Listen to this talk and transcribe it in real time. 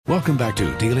Welcome back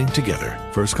to Dealing Together.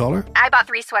 First caller? I bought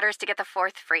 3 sweaters to get the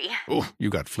 4th free. Oh, you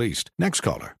got fleeced. Next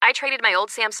caller? I traded my old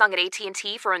Samsung at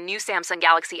AT&T for a new Samsung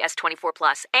Galaxy S24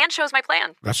 Plus and chose my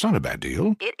plan. That's not a bad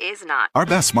deal. It is not. Our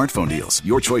best smartphone deals.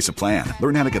 Your choice of plan.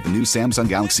 Learn how to get the new Samsung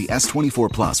Galaxy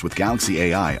S24 Plus with Galaxy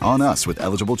AI on us with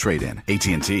eligible trade-in.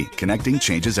 AT&T. Connecting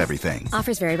changes everything.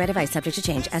 Offers vary by device. Subject to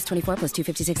change. S24 plus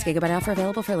 256 gigabyte offer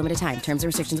available for a limited time. Terms and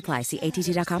restrictions apply. See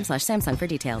att.com/Samsung for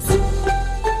details.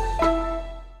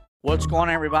 What's going on,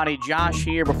 everybody? Josh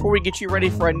here. Before we get you ready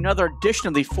for another edition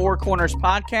of the Four Corners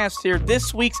podcast, here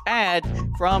this week's ad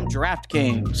from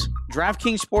DraftKings.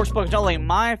 DraftKings Sportsbook is not only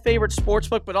my favorite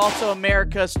sportsbook, but also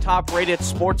America's top-rated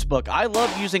sportsbook. I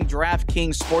love using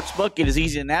DraftKings Sportsbook. It is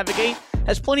easy to navigate,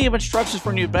 has plenty of instructions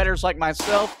for new bettors like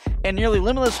myself, and nearly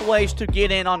limitless ways to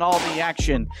get in on all the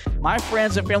action. My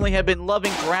friends and family have been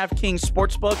loving DraftKings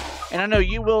Sportsbook, and I know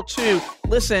you will too.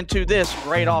 Listen to this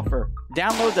great offer.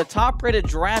 Download the top-rated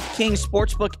DraftKings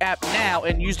Sportsbook app now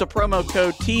and use the promo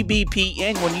code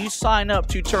TBPN when you sign up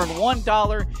to turn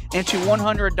 $1 into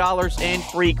 $100 in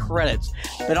free credits.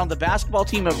 Bet on the basketball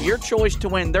team of your choice to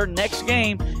win their next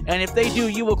game, and if they do,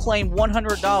 you will claim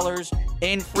 $100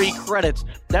 in free credits.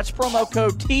 That's promo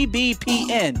code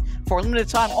TBPN for a limited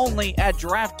time only at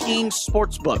DraftKings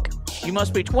Sportsbook. You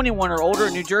must be 21 or older,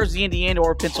 New Jersey, Indiana,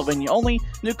 or Pennsylvania only.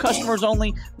 New customers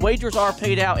only. Wagers are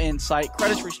paid out in-site.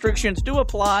 Credits restrictions do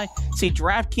apply. See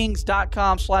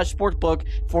DraftKings.com/sportsbook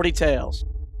for details.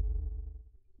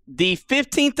 The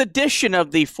 15th edition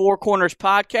of the Four Corners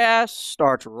podcast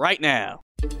starts right now.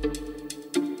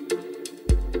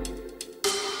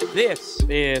 This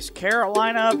is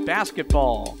Carolina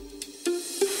basketball.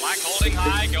 Black holding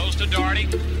high, goes to Doherty.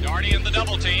 Doherty in the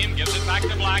double team, gives it back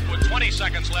to Black with 20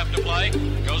 seconds left to play.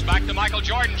 Goes back to Michael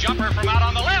Jordan, jumper from out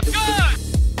on the left,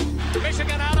 good!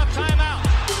 Michigan out of timeout.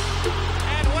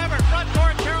 And Weber, front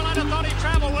court, Carolina thought he'd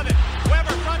travel with it.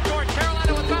 Weber, front court,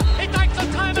 Carolina with foul. He takes a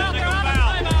timeout, they're out of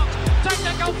timeout.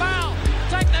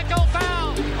 Technical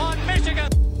foul on Michigan.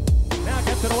 Now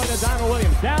gets it away to Donald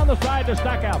Williams. Down the side to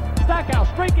Stackhouse. Stackhouse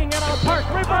streaking in on Park.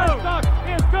 Reverse dunk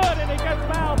is good, and he gets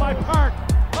fouled by Park.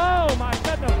 Oh, my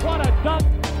goodness, what a dunk.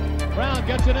 Brown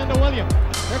gets it into Williams.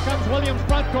 Here comes Williams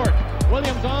front court.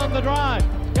 Williams on the drive.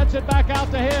 Gets it back out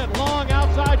to hit. Long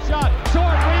outside shot.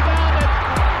 Short rebounded.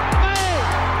 Made.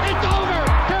 It's over.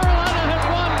 Carolina has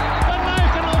won the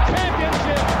national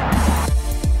championship.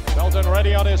 Belton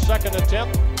ready on his second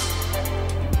attempt.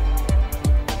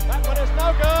 That one is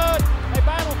no good. They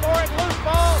battle for it. Loose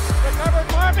ball.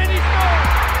 Recovered Marvin. He scores.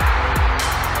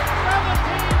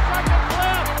 17 seconds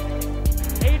left.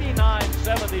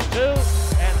 89-72.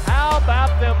 And how about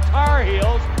them Tar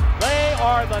Heels? They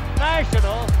are the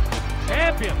national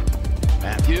champions.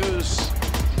 Matthews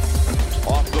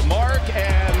off the mark,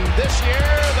 and this year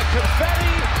the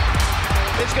confetti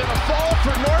is going to fall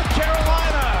for North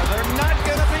Carolina. They're not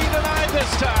going to be denied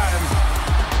this time.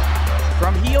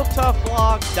 From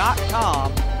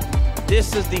HeelToughBlog.com,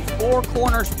 this is the Four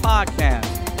Corners podcast,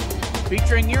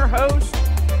 featuring your host,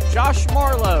 Josh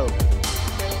Marlowe.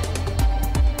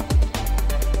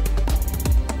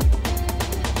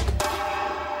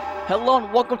 Hello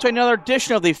and welcome to another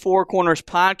edition of the Four Corners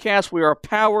podcast. We are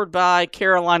powered by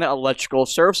Carolina Electrical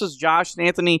Services. Josh and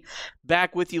Anthony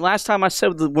back with you. Last time I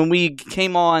said that when we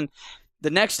came on, the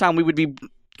next time we would be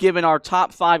given our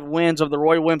top 5 wins of the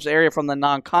Roy Williams area from the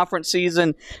non-conference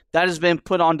season. That has been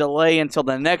put on delay until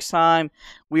the next time.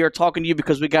 We are talking to you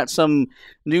because we got some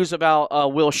news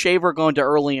about Will Shaver going to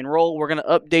early enroll. We're going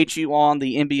to update you on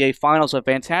the NBA Finals, a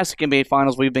fantastic NBA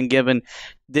Finals we've been given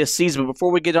this season. But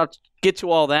before we get to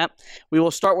all that, we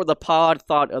will start with the pod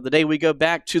thought of the day. We go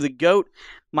back to the GOAT,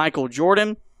 Michael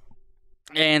Jordan,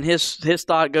 and his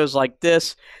thought goes like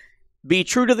this: be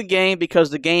true to the game because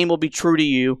the game will be true to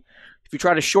you. If you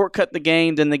try to shortcut the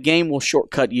game, then the game will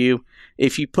shortcut you.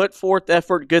 If you put forth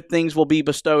effort, good things will be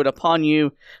bestowed upon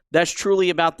you. That's truly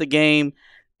about the game,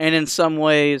 and in some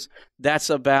ways, that's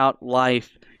about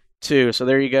life too. So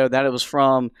there you go. That was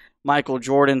from Michael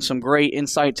Jordan. Some great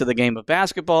insight to the game of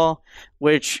basketball,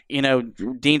 which, you know,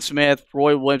 Dean Smith,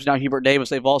 Roy Williams, now Hubert Davis,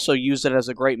 they've also used it as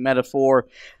a great metaphor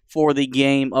for the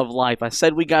game of life. I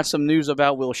said we got some news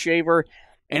about Will Shaver,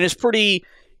 and it's pretty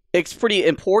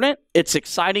important. It's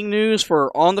exciting news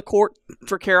for on the court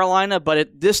for Carolina, but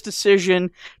this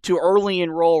decision to early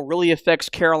enroll really affects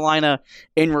Carolina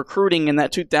in recruiting in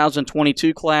that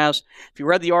 2022 class. If you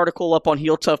read the article up on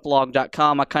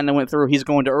HeelToughBlog.com, I kind of went through. He's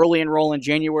going to early enroll in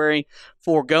January,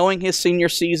 foregoing his senior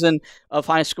season of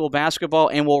high school basketball,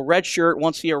 and will redshirt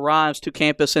once he arrives to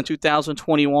campus in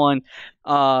 2021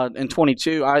 and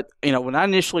 22. When I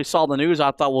initially saw the news,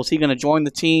 I thought, well, is he going to join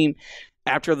the team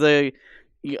after the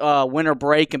winter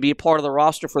break and be a part of the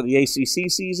roster for the ACC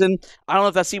season. I don't know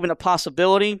if that's even a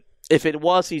possibility. If it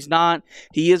was, he's not.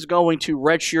 He is going to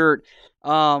redshirt,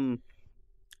 and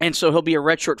so he'll be a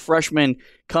redshirt freshman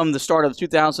come the start of the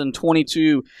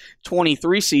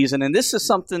 2022-23 season. And this is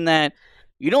something that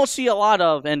you don't see a lot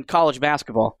of in college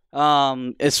basketball.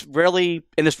 It's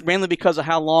mainly because of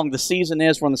how long the season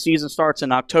is. When the season starts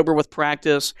in October with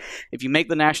practice, if you make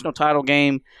the national title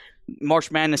game,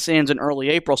 March Madness ends in early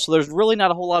April. So there's really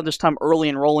not a whole lot of this time early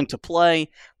enrolling to play,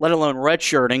 let alone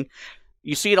redshirting.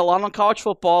 You see it a lot on college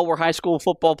football where high school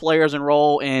football players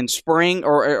enroll in spring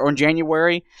or in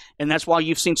January, and that's why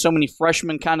you've seen so many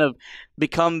freshmen kind of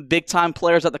become big-time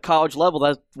players at the college level.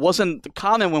 That wasn't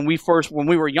common when we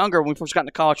were younger, when we first got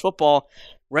into college football.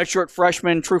 Redshirt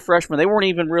freshmen, true freshmen, they weren't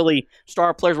even really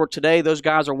star players. Where today those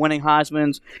guys are winning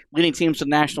Heismans, leading teams to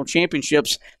national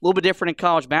championships. A little bit different in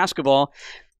college basketball.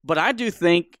 But I do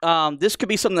think this could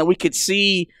be something that we could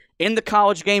see in the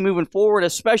college game moving forward,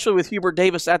 especially with Hubert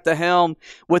Davis at the helm,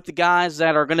 with the guys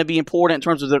that are going to be important in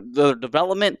terms of their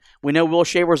development. We know Will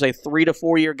Shaver is a 3 to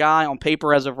 4 year guy on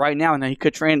paper as of right now, and he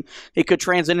could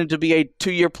transition into be a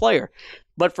 2-year player.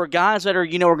 But for guys that are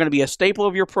going to be a staple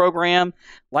of your program,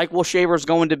 like Will Shaver is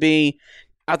going to be,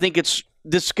 I think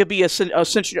this could be a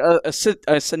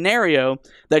scenario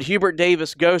that Hubert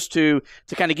Davis goes to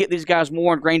kind of get these guys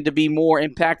more ingrained to be more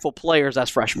impactful players as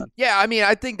freshmen. Yeah, I mean,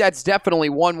 I think that's definitely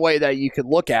one way that you could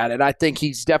look at it. I think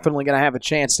he's definitely going to have a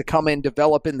chance to come in,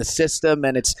 develop in the system,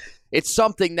 and it's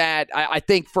something that I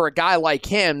think for a guy like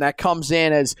him that comes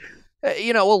in as,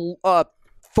 a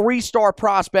 3-star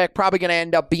prospect, probably going to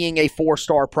end up being a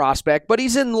 4-star prospect, but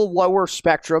he's in the lower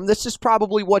spectrum. This is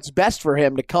probably what's best for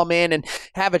him to come in and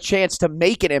have a chance to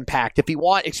make an impact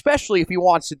especially if he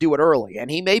wants to do it early. And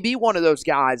he may be one of those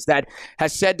guys that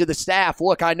has said to the staff,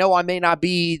 look, I know I may not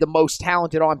be the most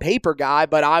talented on paper guy,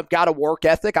 but I've got a work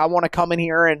ethic. I want to come in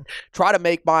here and try to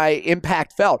make my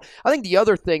impact felt. I think the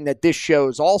other thing that this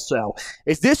shows also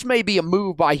is this may be a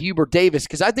move by Hubert Davis,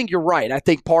 because I think you're right. I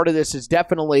think part of this is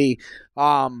definitely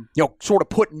sort of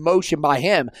put in motion by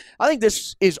him. I think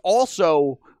this is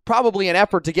also probably an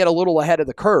effort to get a little ahead of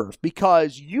the curve,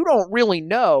 because you don't really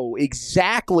know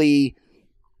exactly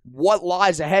what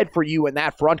lies ahead for you in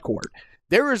that front court.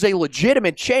 There is a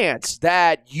legitimate chance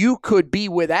that you could be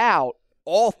without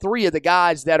all 3 of the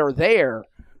guys that are there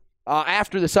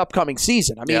after this upcoming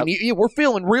season. I mean, we're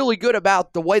feeling really good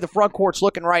about the way the front court's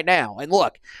looking right now. And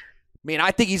look, I mean,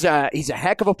 I think he's a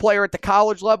heck of a player at the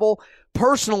college level.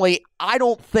 Personally, I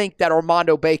don't think that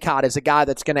Armando Bacot is a guy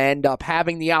that's going to end up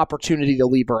having the opportunity to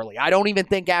leave early. I don't even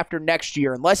think after next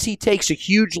year, unless he takes a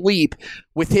huge leap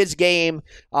with his game,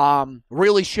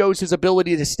 really shows his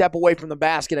ability to step away from the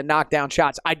basket and knock down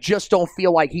shots. I just don't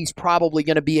feel like he's probably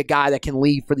going to be a guy that can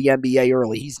leave for the NBA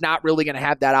early. He's not really going to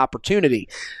have that opportunity.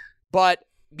 But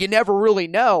you never really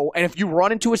know. And if you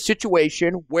run into a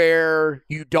situation where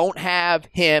you don't have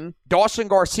him, Dawson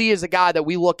Garcia is a guy that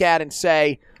we look at and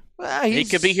say, he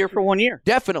could be here for 1 year.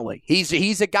 Definitely.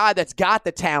 He's a guy that's got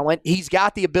the talent. He's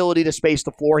got the ability to space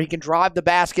the floor. He can drive the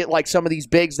basket like some of these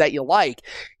bigs that you like.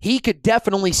 He could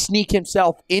definitely sneak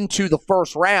himself into the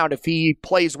first round if he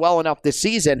plays well enough this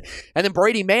season. And then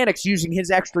Brady Manick's using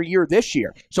his extra year this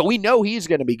year. So we know he's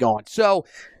going to be gone. So,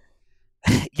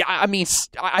 yeah, I mean,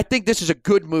 I think this is a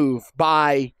good move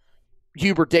by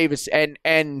Hubert Davis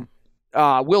and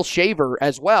Will Shaver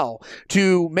as well,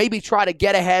 to maybe try to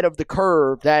get ahead of the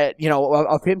curve that,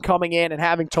 of him coming in and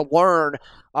having to learn,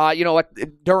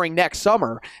 during next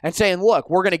summer, and saying, look,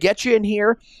 we're going to get you in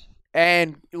here,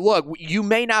 and look, you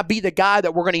may not be the guy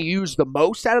that we're going to use the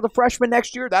most out of the freshmen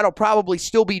next year. That'll probably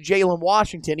still be Jalen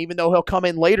Washington, even though he'll come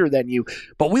in later than you.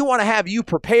 But we want to have you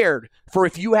prepared for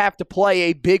if you have to play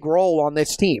a big role on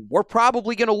this team. We're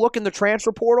probably going to look in the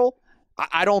transfer portal.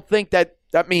 I don't think that,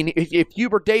 if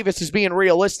Hubert Davis is being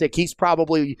realistic, he's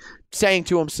probably saying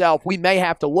to himself, we may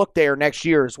have to look there next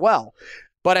year as well.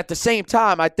 But at the same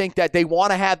time, I think that they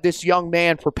want to have this young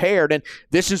man prepared, and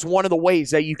this is one of the ways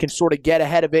that you can sort of get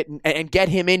ahead of it and get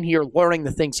him in here learning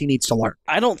the things he needs to learn.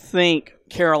 I don't think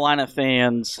Carolina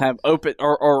fans have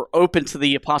open to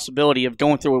the possibility of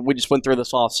going through what we just went through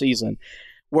this offseason,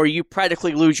 where you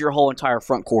practically lose your whole entire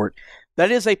front court.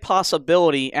 That is a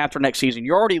possibility after next season.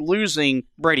 You're already losing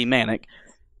Brady Manick.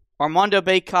 Armando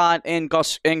Bacot and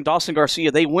Dawson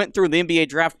Garcia, they went through the NBA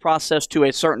draft process to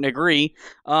a certain degree.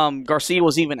 Garcia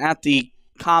was even at the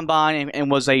combine and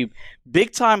was a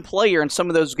big-time player in some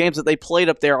of those games that they played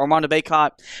up there. Armando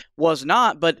Bacot was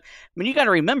not. But, you got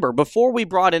to remember, before we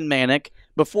brought in Manick,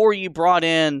 before you brought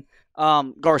in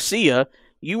Garcia,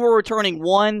 you were returning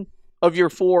 1 of your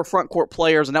 4 front court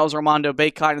players, and that was Armando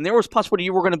Bacot, and there was possibility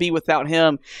you were going to be without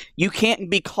him. You can't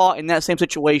be caught in that same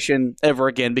situation ever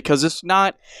again, because it's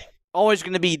not always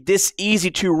going to be this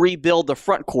easy to rebuild the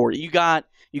front court. You got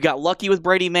lucky with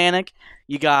Brady Manick.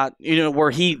 You got, where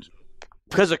he,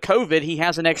 because of COVID, he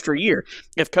has an extra year.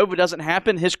 If COVID doesn't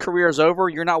happen, his career is over.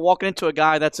 You're not walking into a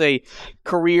guy that's a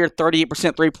career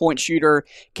 38% three-point shooter,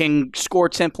 can score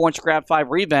 10 points, grab 5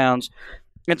 rebounds.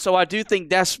 And so I do think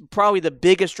that's probably the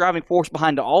biggest driving force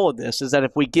behind all of this, is that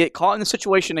if we get caught in the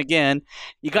situation again,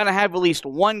 you got to have at least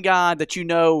one guy that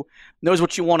knows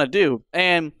what you want to do.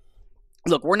 And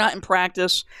look, we're not in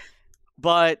practice,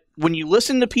 but when you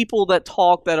listen to people that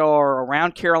talk that are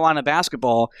around Carolina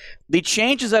basketball, the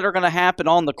changes that are going to happen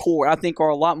on the court, I think, are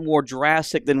a lot more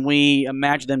drastic than we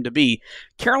imagine them to be.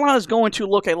 Carolina is going to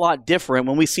look a lot different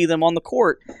when we see them on the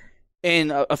court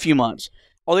in a few months.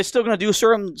 Are they still going to do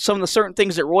some of the certain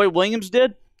things that Roy Williams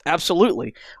did?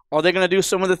 Absolutely. Are they going to do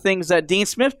some of the things that Dean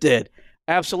Smith did?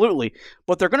 Absolutely.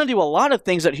 But they're going to do a lot of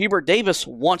things that Hubert Davis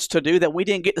wants to do that we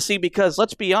didn't get to see because,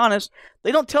 let's be honest,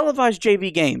 they don't televise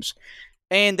JV games.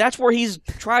 And that's where he's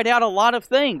tried out a lot of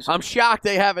things. I'm shocked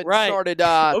they haven't started. We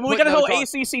got a whole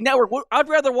ACC network. I'd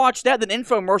rather watch that than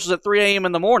infomercials at 3 a.m.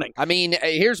 in the morning. I mean,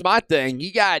 here's my thing.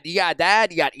 You got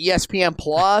that. You got ESPN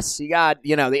Plus. You got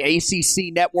the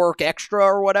ACC Network Extra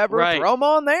or whatever. Right. Throw them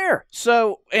on there.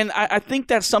 So, and I think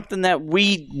that's something that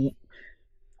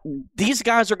these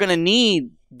guys are going to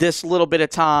need this little bit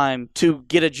of time to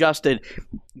get adjusted,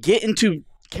 get into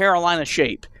Carolina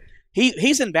shape.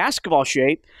 He's in basketball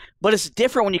shape, but it's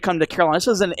different when you come to Carolina. This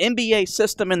is an NBA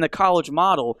system in the college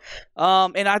model.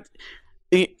 And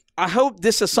I hope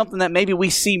this is something that maybe we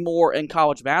see more in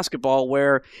college basketball,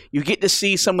 where you get to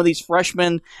see some of these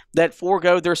freshmen that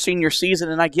forego their senior season,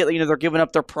 and I get they're giving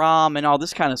up their prom and all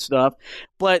this kind of stuff.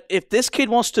 But if this kid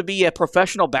wants to be a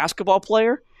professional basketball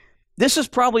player, this is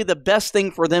probably the best thing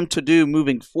for them to do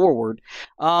moving forward,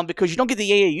 because you don't get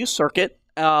the AAU circuit.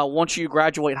 Once you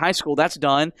graduate high school, that's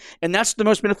done. And that's the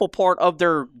most meaningful part of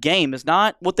their game, is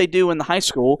not what they do in the high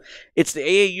school. It's the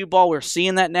AAU ball. We're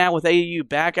seeing that now with AAU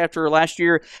back after last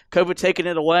year, COVID taking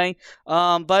it away.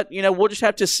 But, we'll just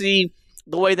have to see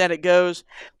the way that it goes.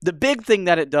 The big thing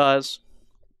that it does,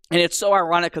 and it's so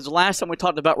ironic because the last time we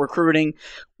talked about recruiting,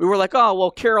 we were like, oh, well,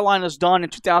 Carolina's done in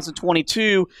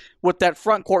 2022 with that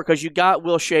front court because you got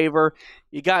Will Shaver,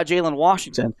 you got Jalen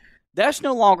Washington. That's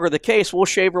no longer the case. Will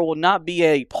Shaver will not be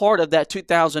a part of that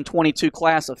 2022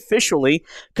 class officially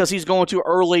because he's going to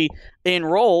early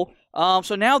enroll.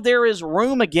 So now there is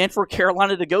room again for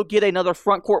Carolina to go get another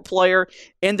front court player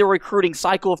in the recruiting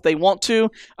cycle if they want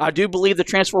to. I do believe the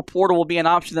transfer portal will be an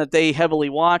option that they heavily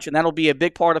watch, and that'll be a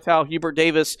big part of how Hubert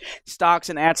Davis stocks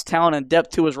and adds talent and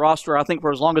depth to his roster, I think,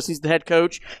 for as long as he's the head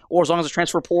coach or as long as the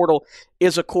transfer portal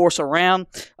is, of course, around.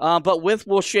 But with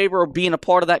Will Shaver being a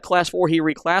part of that class 4 he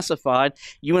reclassified,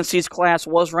 UNC's class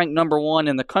was ranked number 1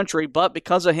 in the country, but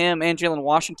because of him and Jalen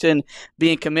Washington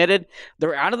being committed,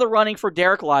 they're out of the running for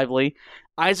Derek Lively.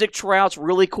 Isaac Trout's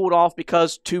really cooled off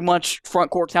because too much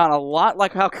front court talent, a lot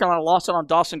like how Carolina lost it on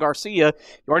Dawson Garcia.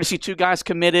 You already see 2 guys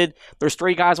committed. There's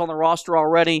 3 guys on the roster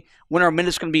already. When are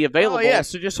minutes going to be available? Oh, yeah,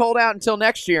 so just hold out until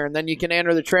next year, and then you can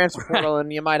enter the transfer portal,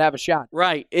 and you might have a shot.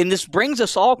 Right, and this brings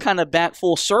us all kind of back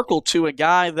full circle to a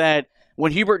guy that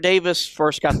when Hubert Davis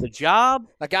first got the job,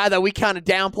 a guy that we kind of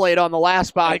downplayed on the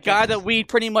last podcast. A guy that we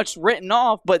pretty much written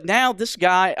off, but now this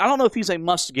guy, I don't know if he's a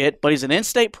must-get, but he's an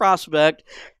in-state prospect.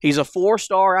 He's a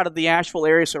 4-star out of the Asheville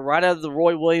area, so right out of the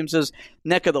Roy Williams'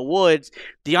 neck of the woods.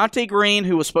 Deontay Green,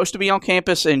 who was supposed to be on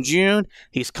campus in June,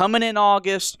 he's coming in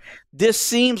August. This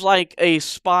seems like a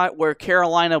spot where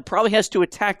Carolina probably has to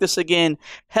attack this again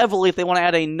heavily if they want to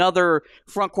add another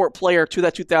front court player to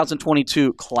that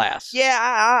 2022 class. Yeah,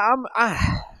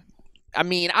 I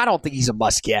mean, I don't think he's a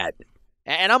must-get.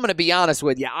 And I'm going to be honest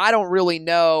with you. I don't really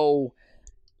know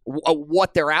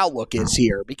what their outlook is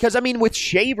here. Because, I mean, with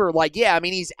Shaver,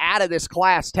 he's out of this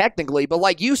class technically. But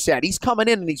like you said, he's coming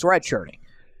in and he's redshirting.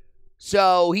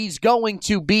 So he's going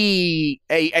to be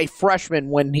a freshman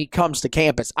when he comes to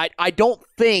campus. I don't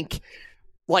think,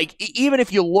 even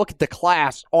if you look at the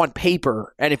class on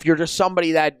paper, and if you're just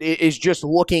somebody that is just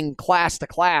looking class to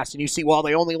class, and you see, well,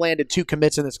 they only landed 2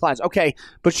 commits in this class. Okay,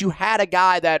 but you had a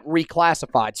guy that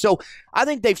reclassified. So I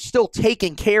think they've still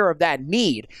taken care of that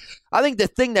need. I think the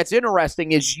thing that's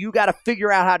interesting is you got to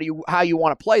figure out how you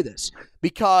want to play this.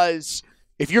 Because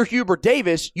if you're Hubert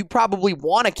Davis, you probably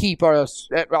want to keep a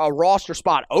roster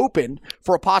spot open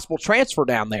for a possible transfer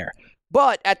down there.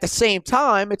 But at the same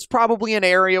time, it's probably an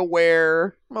area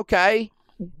where, okay,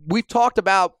 we've talked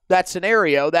about that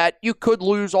scenario that you could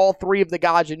lose all three of the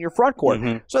guys in your front court.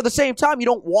 Mm-hmm. So at the same time, you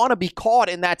don't want to be caught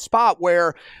in that spot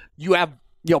where you have,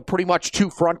 pretty much two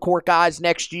front court guys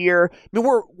next year. I mean,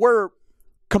 we're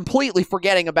completely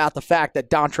forgetting about the fact that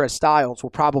Dontrez Styles will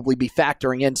probably be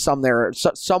factoring in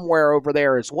somewhere over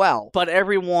there as well. But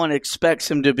everyone expects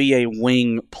him to be a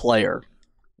wing player.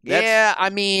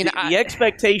 The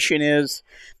expectation is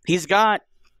he's got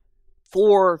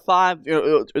 4 or 5,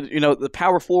 the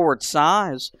power forward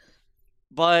size,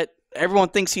 but everyone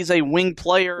thinks he's a wing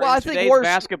player in today's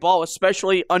basketball,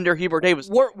 especially under Hubert Davis.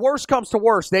 Worst comes to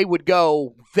worst, they would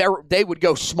go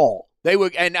small. They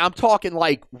would, and I'm talking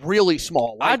like really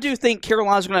small. I do think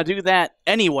Carolina's going to do that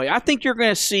anyway. I think you're going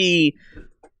to see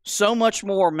so much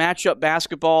more matchup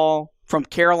basketball from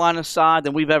Carolina's side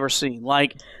than we've ever seen.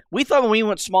 Like, we thought when we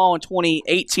went small in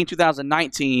 2018,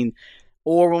 2019,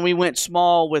 or when we went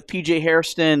small with P.J.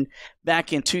 Hairston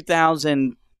back in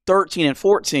 2013 and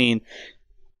 14,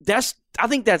 I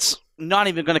think that's not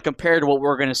even going to compare to what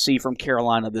we're going to see from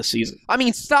Carolina this season. I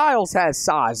mean, Styles has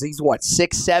size. He's what,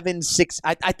 6'7", 6.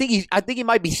 I think he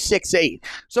might be 6'8".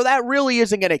 So that really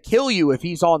isn't going to kill you if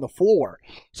he's on the floor.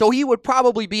 So he would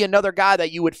probably be another guy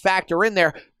that you would factor in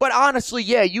there. But honestly,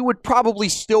 yeah, you would probably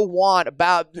still want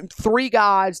about 3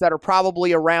 guys that are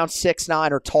probably around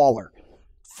 6'9" or taller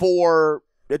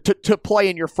to play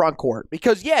in your front court.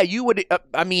 Because, yeah, you would,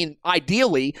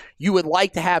 ideally, you would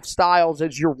like to have Styles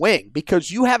as your wing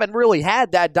because you haven't really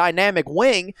had that dynamic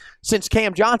wing since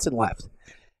Cam Johnson left.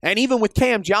 And even with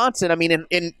Cam Johnson, I mean,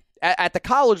 at the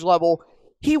college level,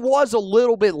 he was a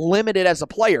little bit limited as a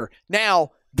player.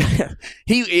 Now,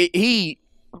 he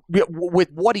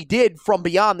with what he did from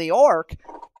beyond the arc,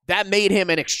 that made him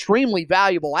an extremely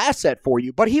valuable asset for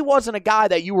you. But he wasn't a guy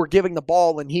that you were giving the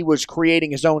ball and he was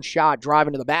creating his own shot,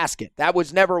 driving to the basket. That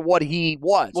was never what he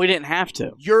was. We didn't have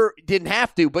to. Didn't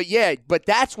have to, but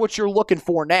that's what you're looking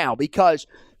for now because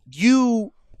I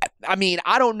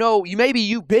don't know. Maybe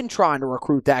you've been trying to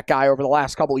recruit that guy over the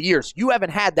last couple of years. You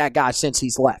haven't had that guy since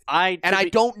he's left. I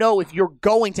don't know if you're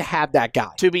going to have that guy.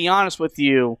 To be honest with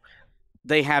you,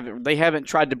 they haven't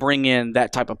tried to bring in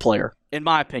that type of player, in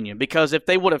my opinion, because if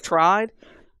they would have tried,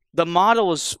 the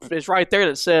model is right there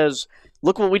that says,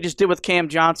 look what we just did with Cam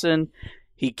Johnson.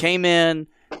 He came in,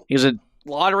 he was a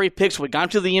lottery pick, so we got him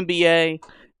to the NBA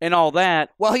and all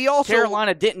that. Well,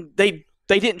 Carolina didn't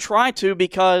try to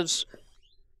because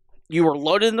you were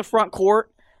loaded in the front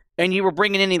court and you were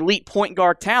bringing in elite point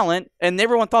guard talent, and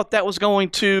everyone thought that was going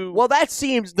to... Well, that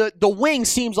seems... The wing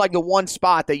seems like the one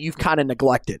spot that you've kind of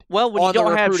neglected. Well, when you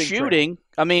don't have shooting,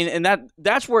 and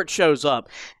that's where it shows up.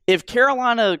 If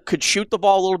Carolina could shoot the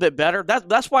ball a little bit better,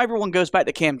 that's why everyone goes back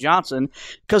to Cam Johnson,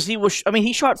 because he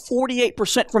shot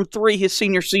 48% from 3 his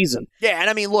senior season. Yeah,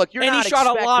 and look, he shot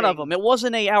a lot of them. It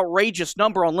wasn't an outrageous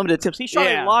number on limited attempts. He shot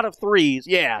a lot of threes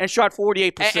and shot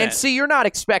 48%. And see, you're not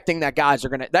expecting that guys are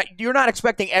going to... You're not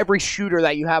expecting every shooter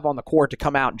that you have on the court to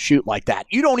come out and shoot like that.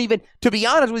 You don't even... To be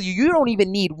honest with you, you don't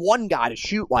even need one guy to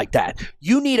shoot like that.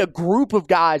 You need a group of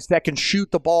guys that can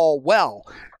shoot the ball well.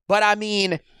 But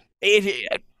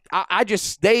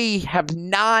they have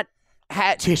not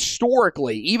had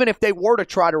historically, even if they were to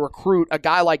try to recruit a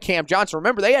guy like Cam Johnson.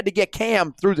 Remember, they had to get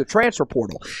Cam through the transfer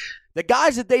portal. The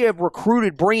guys that they have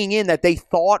recruited bringing in that they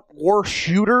thought were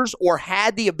shooters or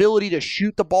had the ability to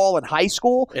shoot the ball in high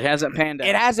school. It hasn't panned out.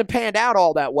 It hasn't panned out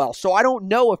all that well. So I don't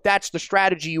know if that's the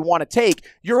strategy you want to take.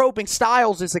 You're hoping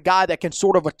Styles is a guy that can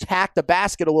sort of attack the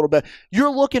basket a little bit. You're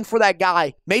looking for that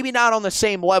guy, maybe not on the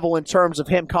same level in terms of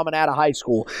him coming out of high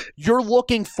school. You're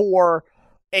looking for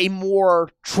a more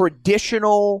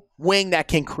traditional wing that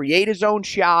can create his own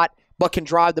shot, but can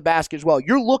drive the basket as well.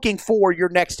 You're looking for your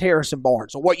next Harrison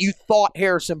Barnes, or what you thought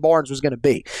Harrison Barnes was going to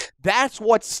be. That's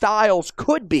what Styles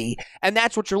could be, and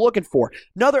that's what you're looking for.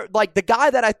 Another, the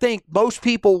guy that I think most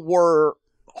people were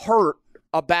hurt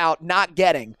about not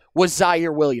getting was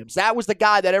Zaire Williams. That was the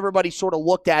guy that everybody sort of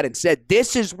looked at and said,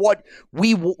 this is what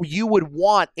you would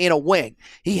want in a wing.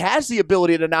 He has the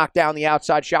ability to knock down the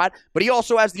outside shot, but he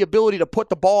also has the ability to put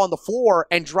the ball on the floor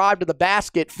and drive to the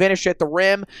basket, finish at the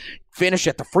rim, finish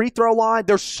at the free throw line.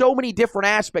 There's so many different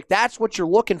aspects. That's what you're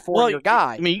looking for in your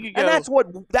guy. And that's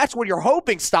what you're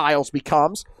hoping Styles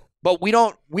becomes. But we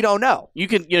don't know. You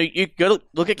go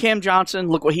look at Cam Johnson,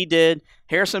 look what he did.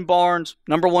 Harrison Barnes,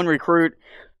 number 1 recruit.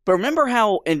 But remember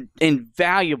how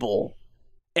invaluable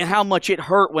and how much it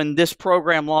hurt when this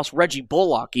program lost Reggie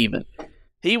Bullock even.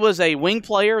 He was a wing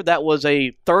player that was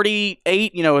a 35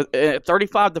 to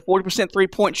 40%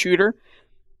 three-point shooter,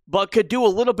 but could do a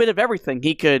little bit of everything.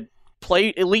 He could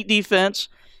play elite defense,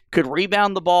 could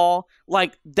rebound the ball.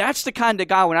 Like, that's the kind of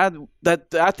guy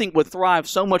that I think would thrive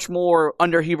so much more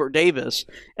under Hubert Davis.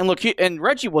 And look, and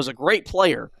Reggie was a great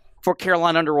player for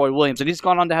Carolina under Roy Williams, and he's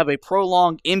gone on to have a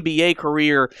prolonged NBA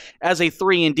career as a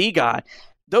 3-and-D guy.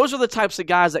 Those are the types of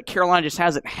guys that Carolina just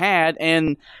hasn't had,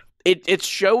 and it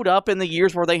showed up in the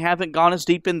years where they haven't gone as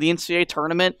deep in the NCAA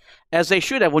tournament as they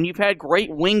should have. When you've had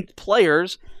great winged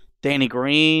players, Danny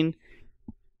Green,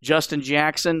 Justin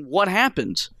Jackson, what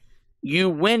happens?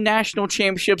 You win national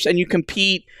championships and you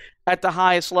compete at the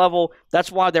highest level.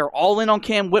 That's why they're all in on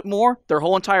Cam Whitmore. Their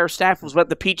whole entire staff was at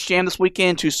the Peach Jam this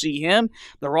weekend to see him.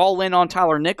 They're all in on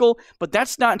Tyler Nickel, but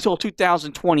that's not until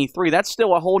 2023. That's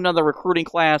still a whole nother recruiting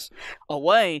class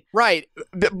away. Right.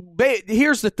 But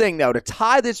here's the thing, though, to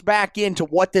tie this back into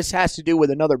what this has to do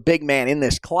with another big man in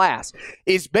this class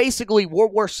is basically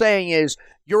what we're saying is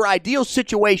your ideal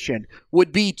situation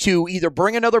would be to either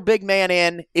bring another big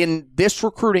man in this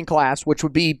recruiting class, which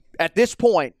would be, at this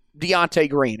point, Deontay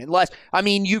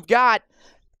Green. You've got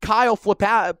Kyle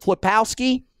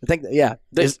Filipowski. I think,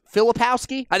 is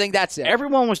Filipowski? I think that's it.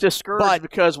 Everyone was discouraged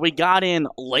because we got in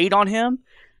late on him.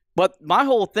 But my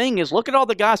whole thing is, look at all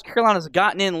the guys Carolina's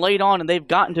gotten in late on, and they've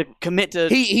gotten to commit to.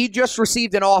 He just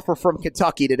received an offer from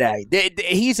Kentucky today.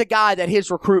 He's a guy that his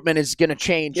recruitment is going to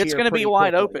change. It's going to be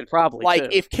wide open, probably.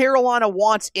 Like, if Carolina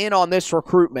wants in on this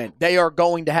recruitment, they are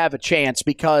going to have a chance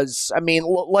because,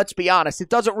 let's be honest, it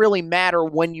doesn't really matter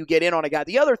when you get in on a guy.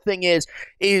 The other thing is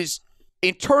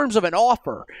in terms of an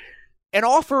offer,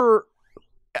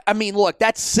 look,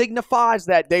 that signifies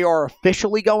that they are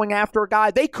officially going after a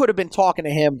guy. They could have been talking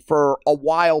to him for a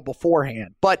while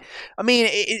beforehand. But,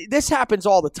 this happens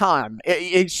all the time.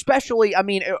 Especially,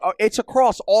 it's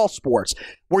across all sports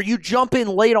where you jump in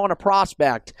late on a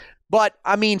prospect. But,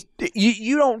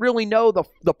 you don't really know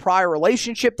the prior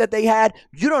relationship that they had.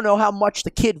 You don't know how much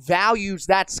the kid values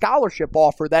that scholarship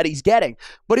offer that he's getting.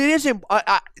 But it isn't.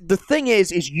 The thing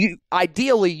is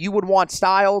ideally you would want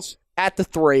Styles at the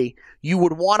 3. You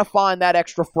would want to find that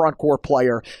extra front court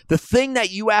player. The thing that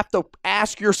you have to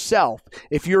ask yourself,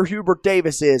 if you're Hubert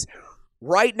Davis, is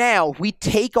right now, if we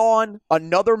take on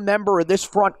another member of this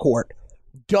front court,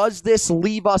 does this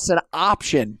leave us an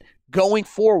option going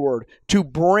forward to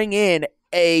bring in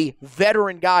a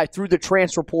veteran guy through the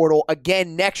transfer portal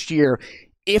again next year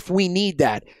if we need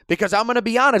that? Because I'm going to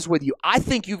be honest with you, I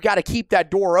think you've got to keep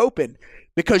that door open,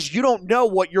 because you don't know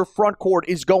what your front court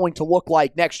is going to look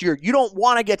like next year. You don't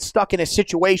want to get stuck in a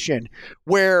situation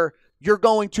where you're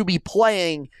going to be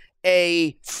playing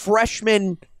a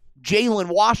freshman Jalen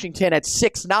Washington at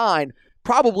 6'9",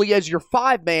 probably as your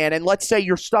 5-man, and let's say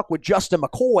you're stuck with Justin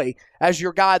McCoy as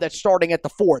your guy that's starting at the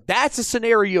 4. That's a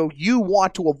scenario you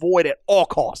want to avoid at all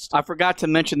costs. I forgot to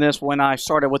mention this when I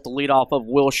started with the leadoff of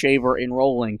Will Shaver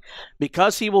enrolling.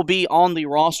 Because he will be on the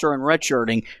roster and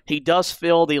redshirting, he does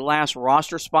fill the last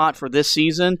roster spot for this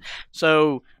season.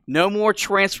 So no more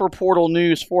transfer portal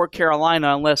news for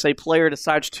Carolina unless a player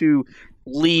decides to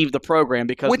leave the program,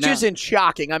 which isn't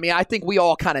shocking. I think we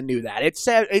all kind of knew that.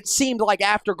 It seemed like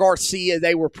after Garcia,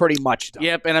 they were pretty much done.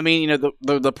 Yep, and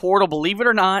the portal, believe it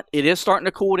or not, it is starting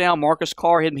to cool down. Marcus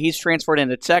Carr, he's transferred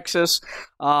into Texas.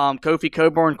 Kofi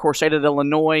Coburn, Corsada,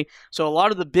 Illinois. So a lot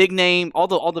of the big name, all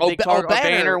the big targets.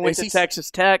 Banner went to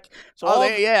Texas Tech. So all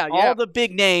the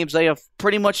big names, they have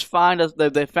pretty much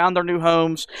they found their new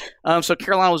homes. So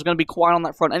Carolina was going to be quiet on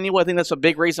that front anyway. I think that's a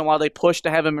big reason why they pushed to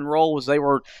have him enroll, was they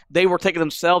were taking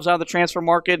themselves out of the transfer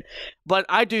market. But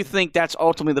I do think that's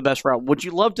ultimately the best route. Would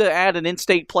you love to add an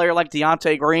in-state player like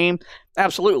Deontay Green?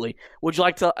 Absolutely. Would you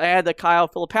like to add the Kyle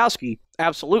Filipowski?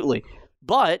 Absolutely.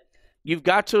 But you've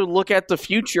got to look at the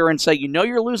future and say,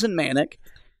 you're losing Manick.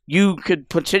 You could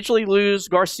potentially lose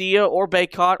Garcia or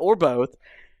Baycott or both.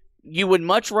 You would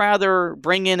much rather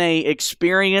bring in a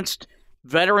experienced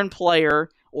veteran player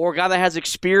or a guy that has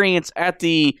experience at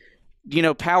the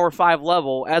Power 5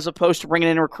 level, as opposed to bringing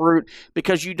in a recruit,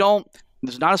 because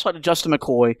there's not a slight to Justin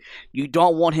McCoy. You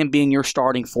don't want him being your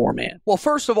starting 4-man. Well,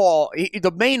 first of all,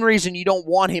 the main reason you don't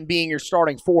want him being your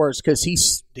starting 4 is because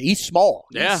he's small.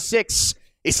 Yeah. He's 6.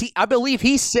 I believe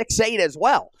he's 6'8" as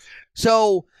well.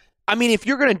 So, if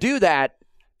you're going to do that,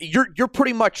 you're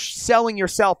pretty much selling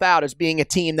yourself out as being a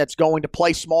team that's going to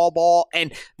play small ball.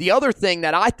 And the other thing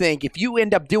that I think, if you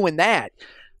end up doing that,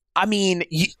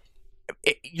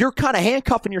 you're kind of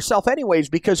handcuffing yourself anyways,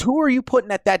 because who are you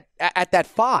putting at that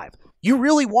 5? You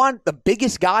really want the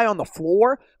biggest guy on the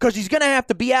floor? Because he's going to have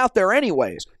to be out there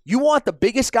anyways. You want the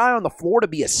biggest guy on the floor to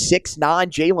be a 6'9"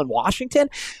 Jalen Washington?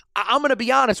 I'm going to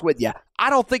be honest with you.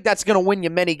 I don't think that's going to win you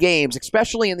many games,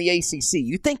 especially in the ACC.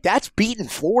 You think that's beating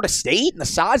Florida State and the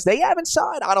size they have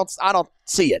inside? I don't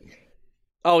see it.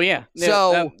 Oh yeah.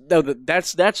 So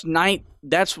that's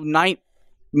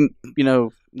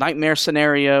nightmare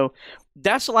scenario.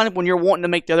 That's the lineup when you're wanting to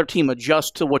make the other team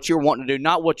adjust to what you're wanting to do,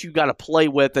 not what you got to play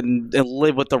with and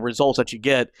live with the results that you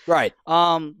get. Right.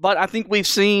 But I think we've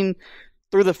seen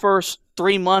through the first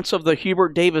 3 months of the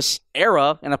Hubert Davis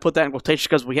era, and I put that in quotation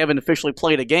because we haven't officially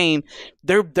played a game,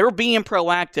 they're being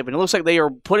proactive, and it looks like they are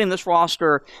putting this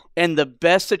roster in the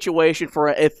best situation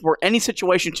for any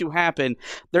situation to happen,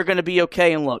 they're going to be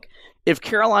okay. And look, if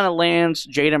Carolina lands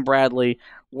Jaden Bradley,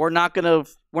 we're not going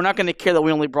to care that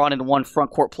we only brought in one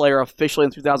front court player officially in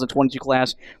the 2022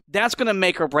 class. That's going to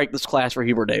make or break this class for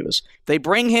Hubert Davis. They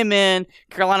bring him in,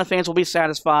 Carolina fans will be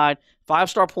satisfied.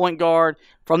 5-star point guard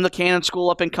from the Cannon School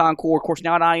up in Concord, of course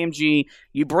now at IMG.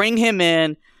 You bring him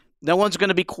in, no one's going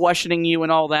to be questioning you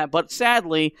and all that. But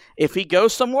sadly, if he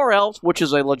goes somewhere else, which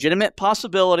is a legitimate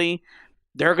possibility,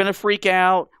 they're going to freak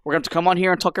out. We're going to come on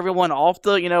here and talk everyone off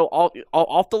the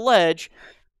off the ledge.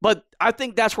 But I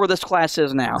think that's where this class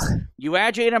is now. You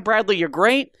add Jaden Bradley, you're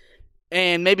great,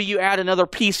 and maybe you add another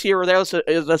piece here or there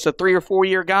that's a 3 or 4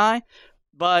 year guy,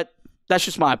 but that's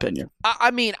just my opinion.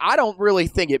 I mean, I don't really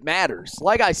think it matters.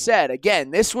 Like I said,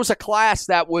 again, this was a class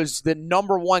that was the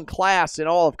number 1 class in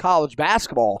all of college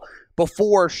basketball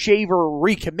before Shaver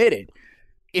recommitted.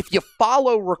 If you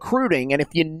follow recruiting and if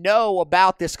you know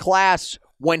about this class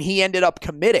when he ended up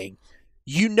committing,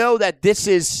 you know that this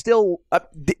is still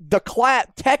the class.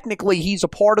 Technically, he's a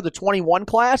part of the 21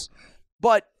 class,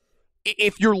 but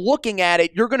if you're looking at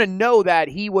it, you're going to know that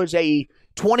he was a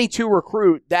 22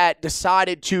 recruit that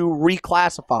decided to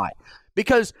reclassify.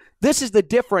 Because this is the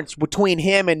difference between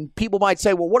him and people might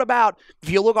say, well, what about if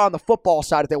you look on the football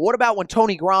side of it? What about when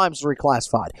Tony Grimes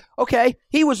reclassified? Okay,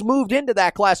 he was moved into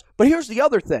that class, but here's the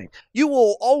other thing. You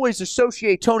will always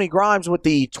associate Tony Grimes with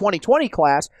the 2020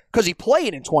 class because he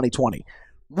played in 2020.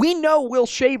 We know Will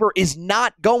Shaver is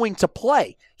not going to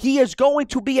play. He is going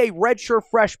to be a redshirt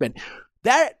freshman.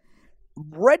 That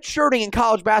redshirting in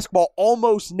college basketball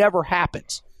almost never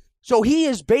happens. So he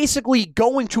is basically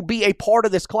going to be a part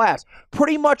of this class.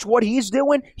 Pretty much what he's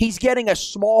doing, he's getting a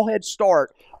small head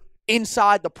start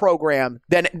inside the program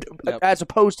as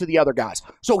opposed to the other guys.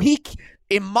 So he,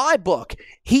 in my book,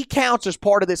 he counts as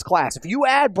part of this class. If you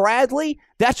add Bradley,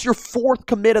 that's your 4th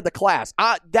commit of the class.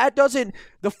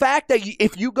 The fact that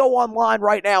if you go online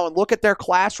right now and look at their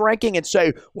class ranking and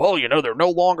say, well, they're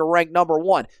no longer ranked number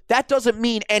 1, that doesn't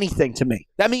mean anything to me.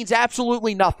 That means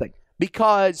absolutely nothing.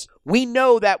 Because we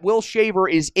know that Will Shaver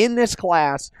is in this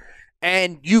class,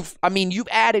 and you've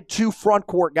added 2 front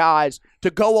court guys to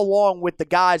go along with the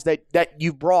guys that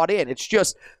you've brought in. It's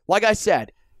just, like I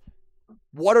said,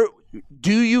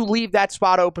 do you leave that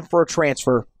spot open for a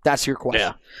transfer? That's your question.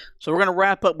 Yeah. So we're going to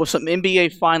wrap up with some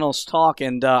NBA Finals talk,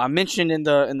 and I mentioned in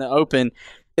the open,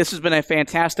 this has been a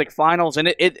fantastic Finals, and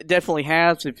it definitely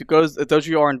has. If those of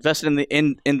you are invested in the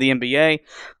NBA.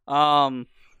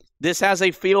 This has a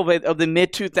feel of the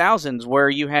mid-2000s where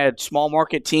you had small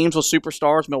market teams with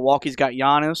superstars. Milwaukee's got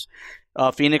Giannis.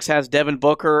 Phoenix has Devin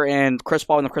Booker and Chris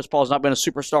Paul, and Chris Paul has not been a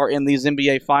superstar in these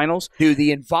NBA Finals. Dude,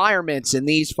 the environments in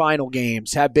these final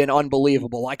games have been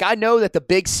unbelievable. Like, I know that the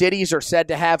big cities are said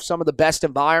to have some of the best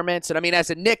environments, and as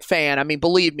a Knicks fan,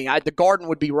 believe me, the Garden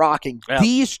would be rocking. Yeah.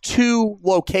 These 2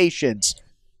 locations,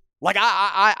 like,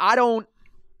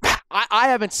 I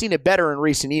haven't seen it better in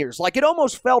recent years. Like, it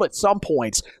almost felt at some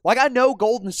points. Like, I know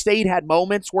Golden State had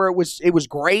moments where it was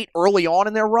great early on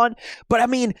in their run, but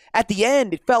at the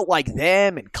end, it felt like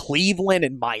them and Cleveland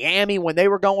and Miami when they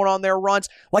were going on their runs.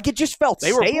 Like, it just felt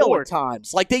stale at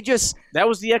times. Like, that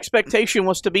was the expectation,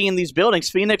 was to be in these buildings.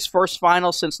 Phoenix, first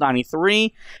final since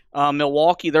 '93.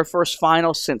 Milwaukee, their first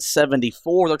final since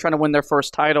 '74. They're trying to win their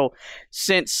first title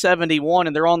since '71,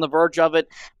 and they're on the verge of it.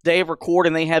 They have recorded,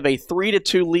 and they have a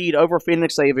 3-2 lead over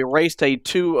Phoenix. They have erased a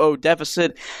 2-0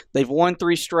 deficit. They've won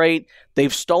 3 straight.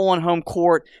 They've stolen home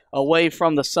court away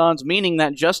from the Suns, meaning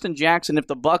that Justin Jackson, if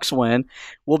the Bucks win,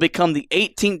 will become the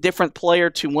 18th different player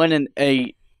to win an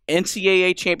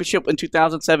NCAA championship in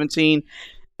 2017.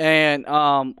 And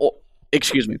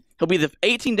he'll be the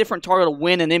 18th different Tar Heel to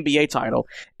win an NBA title,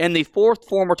 and the 4th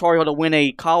former Tar Heel to win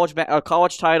a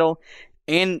college title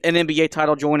and an NBA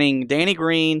title, joining Danny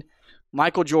Green,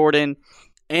 Michael Jordan,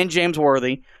 and James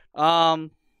Worthy. So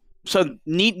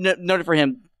neat noted for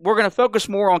him. We're going to focus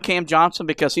more on Cam Johnson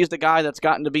because he's the guy that's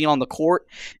gotten to be on the court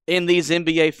in these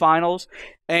NBA Finals.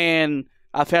 And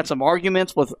I've had some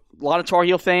arguments with a lot of Tar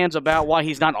Heel fans about why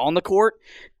he's not on the court.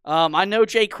 I know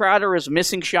Jay Crowder is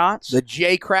missing shots. The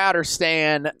Jay Crowder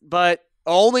stand, but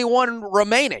only one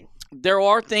remaining. There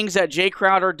are things that Jay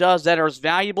Crowder does that are as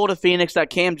valuable to Phoenix that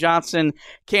Cam Johnson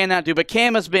cannot do. But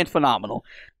Cam has been phenomenal.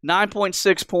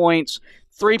 9.6 points,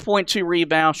 3.2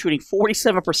 rebounds, shooting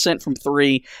 47% from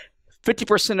three,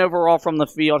 50% overall from the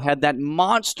field. Had that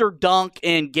monster dunk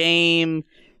in game.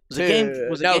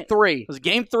 Three. It was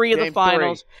game 3 of the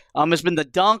finals. It's been the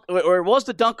dunk, or it was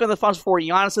the dunk of the finals for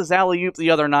Giannis's alley-oop the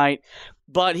other night.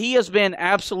 But he has been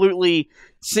absolutely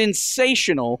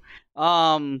sensational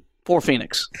for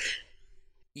Phoenix.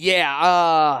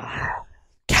 Yeah.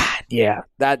 God, yeah.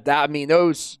 That I mean,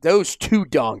 those two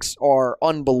dunks are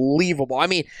unbelievable. I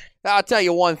mean, I'll tell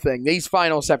you one thing. These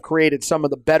finals have created some of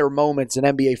the better moments in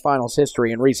NBA Finals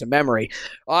history in recent memory.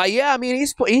 Yeah, I mean,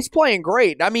 he's playing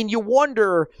great. I mean, you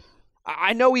wonder.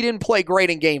 I know he didn't play great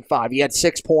in Game 5. He had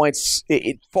 6 points,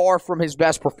 far from his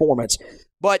best performance.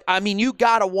 But, I mean, you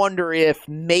got to wonder if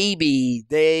maybe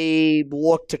they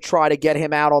look to try to get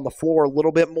him out on the floor a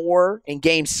little bit more in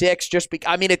Game 6.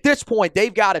 I mean, at this point,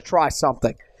 they've got to try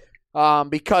something.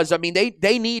 Because, I mean,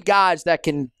 they need guys that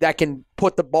can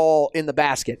put the ball in the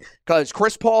basket. Because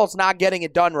Chris Paul's not getting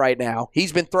it done right now.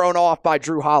 He's been thrown off by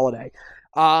Drew Holiday.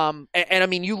 And I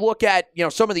mean, you look at,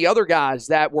 some of the other guys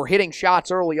that were hitting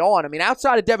shots early on. I mean,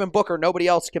 outside of Devin Booker, nobody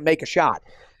else can make a shot.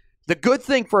 The good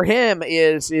thing for him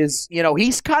is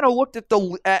he's kind of looked at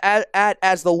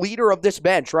as the leader of this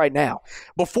bench right now.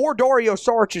 Before Dario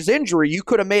Saric's injury, you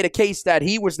could have made a case that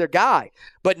he was their guy.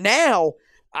 But now,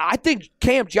 I think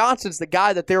Cam Johnson's the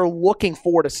guy that they're looking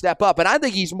for to step up, and I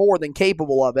think he's more than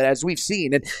capable of it, as we've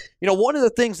seen. And, one of the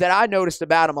things that I noticed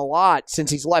about him a lot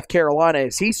since he's left Carolina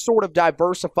is he's sort of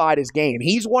diversified his game.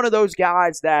 He's one of those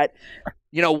guys that,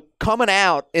 coming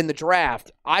out in the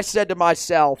draft, I said to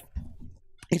myself,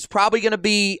 he's probably going to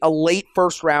be a late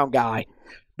first-round guy.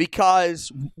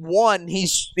 Because, one,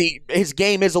 his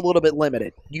game is a little bit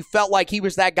limited. You felt like he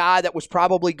was that guy that was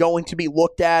probably going to be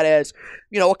looked at as,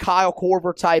 a Kyle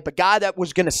Korver type, a guy that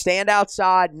was going to stand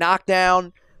outside, knock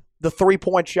down the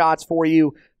three-point shots for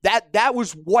you. That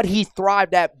was what he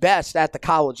thrived at best at the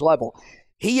college level.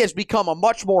 He has become a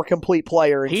much more complete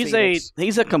player in Phoenix.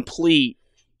 He's a complete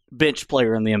bench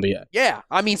player in the NBA. Yeah,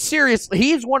 I mean, seriously,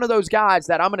 he's one of those guys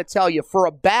that I'm going to tell you for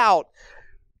about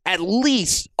at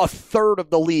least a third of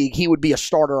the league, he would be a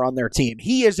starter on their team.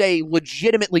 He is a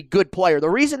legitimately good player. The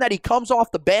reason that he comes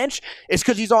off the bench is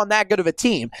because he's on that good of a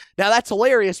team. Now, that's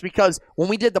hilarious because when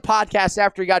we did the podcast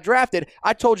after he got drafted,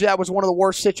 I told you that was one of the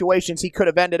worst situations he could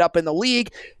have ended up in the league,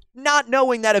 not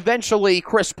knowing that eventually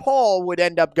Chris Paul would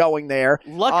end up going there.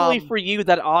 Luckily for you,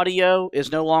 that audio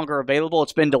is no longer available.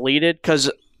 It's been deleted because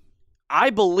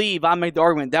I believe I made the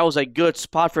argument that was a good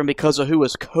spot for him because of who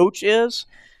his coach is.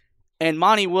 And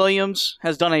Monty Williams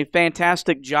has done a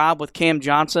fantastic job with Cam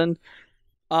Johnson.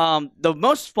 The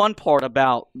most fun part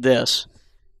about this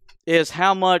is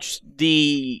how much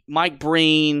the Mike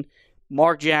Breen,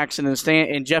 Mark Jackson,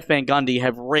 and Jeff Van Gundy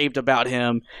have raved about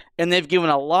him. And they've given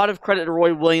a lot of credit to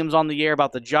Roy Williams on the air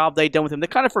about the job they've done with him. They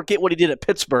kind of forget what he did at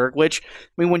Pittsburgh, which, I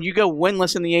mean, when you go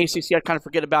winless in the ACC, I kind of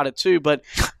forget about it too. But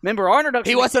remember, our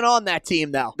introduction... He wasn't on that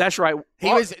team, though. That's right.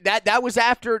 He was that was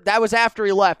after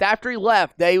he left. After he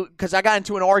left, because I got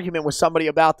into an argument with somebody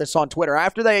about this on Twitter.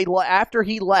 After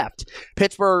he left,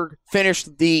 Pittsburgh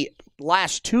finished the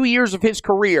last 2 years of his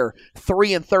career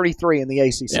 3-33 in the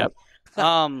ACC.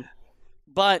 Yep.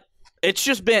 But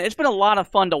it's been a lot of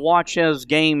fun to watch his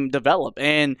game develop,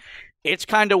 and it's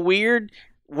kind of weird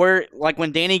where, like,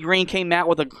 when Danny Green came out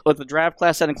with a draft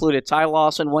class that included Ty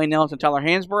Lawson, Wayne Nelson, Tyler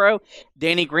Hansborough,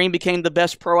 Danny Green became the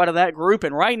best pro out of that group.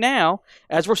 And right now,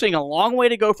 as we're seeing, a long way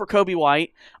to go for Kobe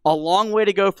White, a long way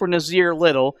to go for Nasir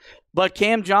Little, but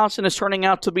Cam Johnson is turning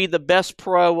out to be the best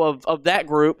pro of that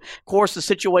group. Of course, the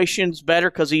situation's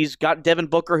better because he's got Devin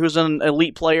Booker, who's an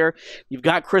elite player. You've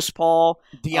got Chris Paul.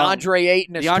 DeAndre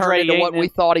Ayton has turned into what we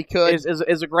thought he could.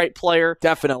 Is a great player.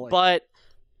 Definitely. But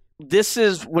this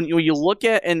is, when you look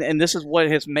at, and this is what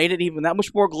has made it even that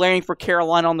much more glaring for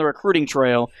Carolina on the recruiting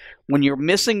trail, when you're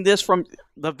missing this from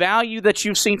the value that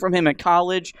you've seen from him in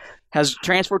college has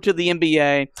transferred to the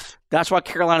NBA. That's why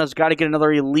Carolina's got to get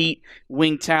another elite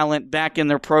wing talent back in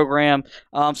their program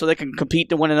so they can compete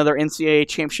to win another NCAA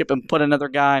championship and put another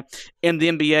guy in the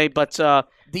NBA. But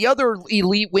the other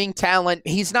elite wing talent,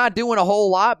 he's not doing a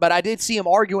whole lot, but I did see him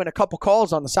arguing a couple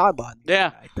calls on the sideline.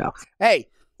 Yeah. Hey,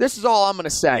 this is all I'm going to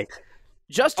say.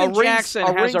 Justin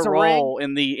Jackson has a role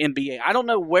in the NBA. I don't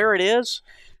know where it is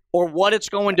or what it's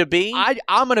going to be.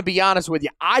 I'm going to be honest with you.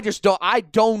 I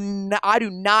do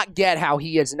not get how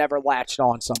he has never latched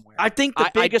on somewhere. I think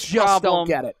the biggest problem. I just problem don't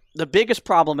get it. the biggest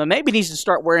problem, and maybe he needs to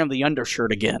start wearing the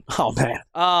undershirt again. Oh,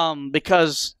 man.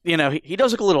 Because, he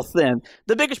does look a little thin.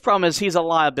 The biggest problem is he's a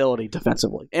liability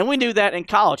defensively. And we knew that in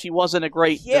college. He wasn't a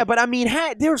great... Yeah, but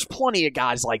there's plenty of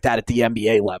guys like that at the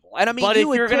NBA level. And but if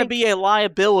you're going to be a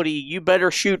liability, you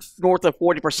better shoot north of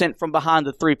 40% from behind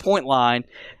the three-point line.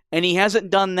 And he hasn't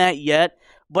done that yet.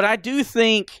 But I do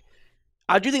think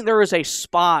there is a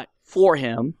spot for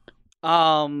him.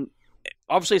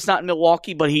 Obviously, it's not in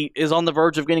Milwaukee, but he is on the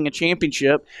verge of getting a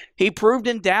championship. He proved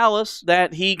in Dallas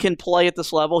that he can play at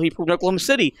this level. He proved in Oklahoma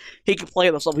City he can play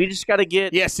at this level. He just got to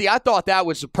get... Yeah, see, I thought that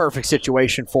was a perfect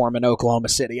situation for him in Oklahoma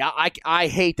City. I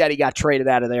hate that he got traded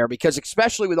out of there because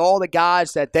especially with all the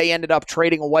guys that they ended up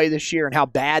trading away this year and how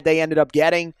bad they ended up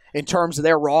getting in terms of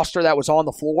their roster that was on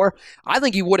the floor, I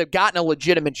think he would have gotten a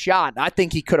legitimate shot. I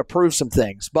think he could have proved some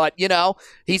things. But,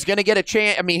 he's going to get a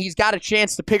chance. He's got a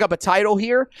chance to pick up a title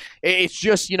here. It's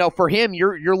just, for him,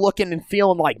 you're looking and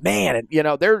feeling like, man,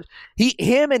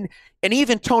 him and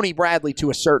even Tony Bradley to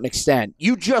a certain extent,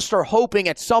 you just are hoping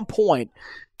at some point,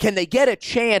 can they get a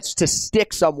chance to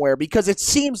stick somewhere? Because it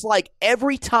seems like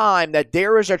every time that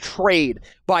there is a trade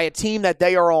by a team that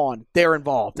they are on, they're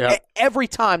involved. Yep. Every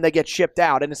time they get shipped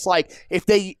out. And it's like if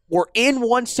they were in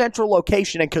one central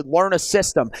location and could learn a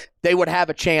system, they would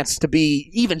have a chance to be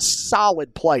even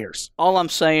solid players. All I'm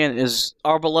saying is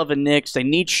our beloved Knicks, they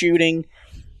need shooting.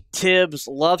 Tibbs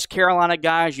loves Carolina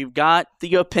guys. You've got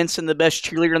Theo Pinson, the best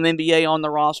cheerleader in the NBA, on the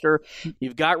roster.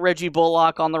 You've got Reggie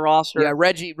Bullock on the roster. Yeah,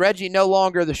 Reggie no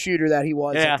longer the shooter that he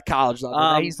was at the college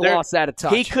level. He's lost that a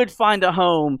touch. He could find a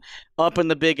home up in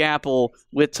the Big Apple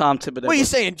with Tom Thibodeau. What are you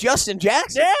saying, Justin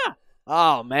Jackson? Yeah.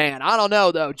 Oh, man. I don't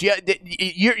know, though.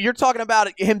 You're talking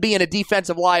about him being a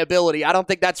defensive liability. I don't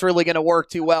think that's really going to work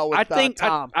too well with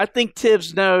Tom. I think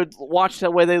Tibbs watched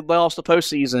the way they lost the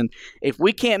postseason. If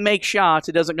we can't make shots,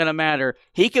 it doesn't going to matter.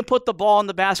 He can put the ball in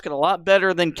the basket a lot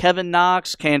better than Kevin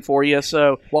Knox can for you.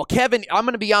 So, well, I'm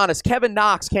going to be honest. Kevin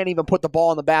Knox can't even put the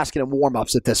ball in the basket in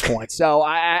warm-ups at this point. So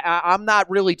I'm not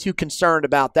really too concerned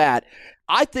about that.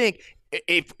 I think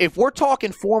if we're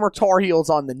talking former Tar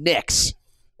Heels on the Knicks,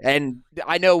 and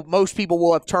I know most people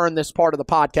will have turned this part of the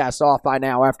podcast off by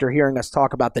now after hearing us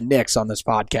talk about the Knicks on this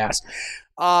podcast.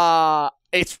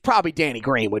 It's probably Danny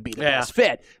Green would be the best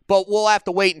fit, but we'll have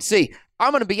to wait and see. I'm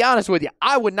going to be honest with you.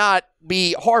 I would not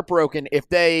be heartbroken if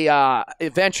they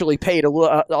eventually paid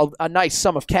a nice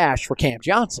sum of cash for Cam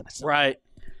Johnson. Right.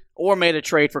 Or made a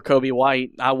trade for Kobe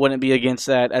White. I wouldn't be against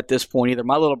that at this point either.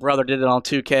 My little brother did it on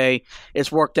 2K.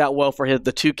 It's worked out well for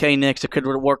the 2K Knicks. It could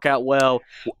work out well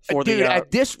for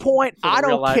at this point, I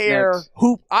don't care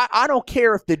who. I don't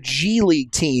care if the G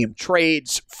League team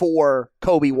trades for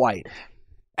Kobe White.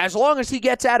 As long as he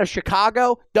gets out of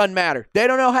Chicago, doesn't matter. They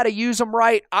don't know how to use him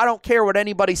right. I don't care what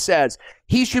anybody says.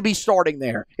 He should be starting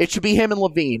there. It should be him and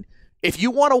Levine. If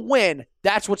you want to win,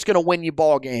 that's what's going to win you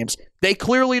ball games. They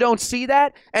clearly don't see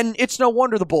that, and it's no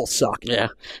wonder the Bulls suck. Yeah.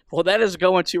 Well, that is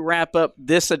going to wrap up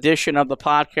this edition of the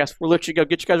podcast. We'll let you go.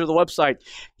 Get you guys to the website,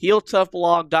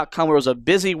 HeelToughBlog.com. It was a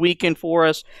busy weekend for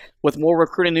us with more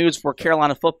recruiting news for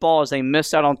Carolina football as they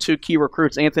missed out on two key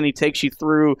recruits. Anthony takes you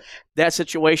through that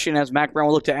situation as Mac Brown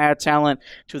will look to add talent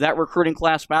to that recruiting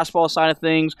class basketball side of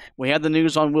things. We had the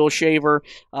news on Will Shaver,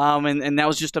 and that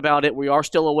was just about it. We are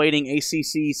still awaiting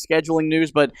ACC scheduling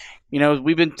news, but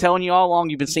we've been telling you all along.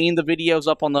 You've been seeing the videos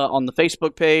up on the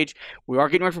Facebook page. We are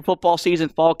getting ready for football season.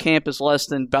 Fall camp is less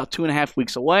than about 2.5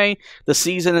 weeks away. The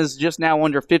season is just now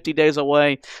under 50 days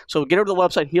away. So get over to the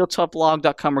website,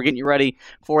 HeelToughBlog.com. We're getting you ready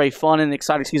for a fun and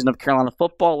exciting season of Carolina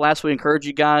football. Last, we encourage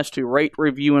you guys to rate,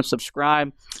 review, and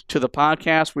subscribe to the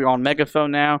podcast. We're on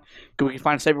Megaphone now. We can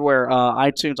find us everywhere: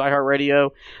 iTunes,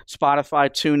 iHeartRadio, Spotify,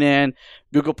 TuneIn,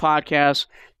 Google Podcasts.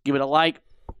 Give it a like.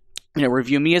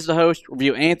 Review me as the host,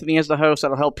 review Anthony as the host.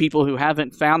 That'll help people who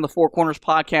haven't found the Four Corners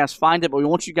podcast find it. But we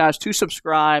want you guys to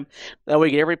subscribe. That way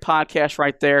you get every podcast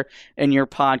right there in your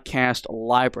podcast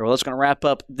library. Well, that's going to wrap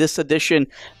up this edition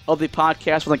of the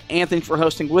podcast. I want to thank Anthony for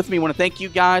hosting with me. I want to thank you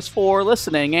guys for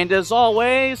listening. And as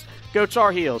always, go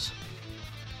Tar Heels.